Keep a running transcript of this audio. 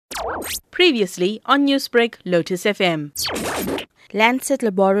Previously on Newsbreak, Lotus FM. Lancet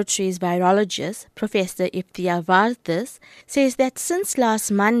Laboratories virologist Professor Iftikhar Varghese says that since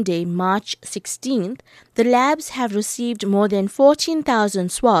last Monday, March 16th, the labs have received more than 14,000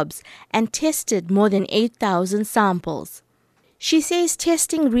 swabs and tested more than 8,000 samples. She says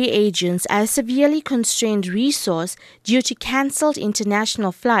testing reagents are a severely constrained resource due to cancelled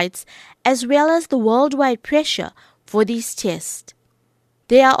international flights as well as the worldwide pressure for these tests.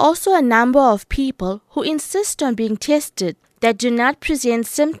 There are also a number of people who insist on being tested that do not present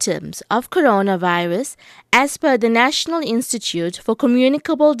symptoms of coronavirus as per the National Institute for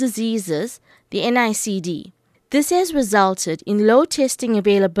Communicable Diseases, the NICD. This has resulted in low testing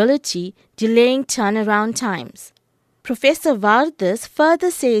availability, delaying turnaround times. Professor Varghese further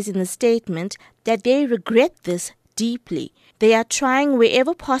says in the statement that they regret this deeply. They are trying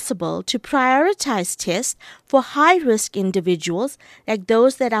wherever possible to prioritize tests for high-risk individuals like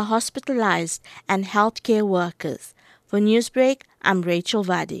those that are hospitalized and healthcare workers. For Newsbreak, I'm Rachel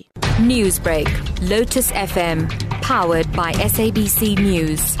Vadi. Newsbreak, Lotus FM, powered by SABC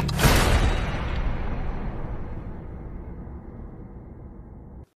News.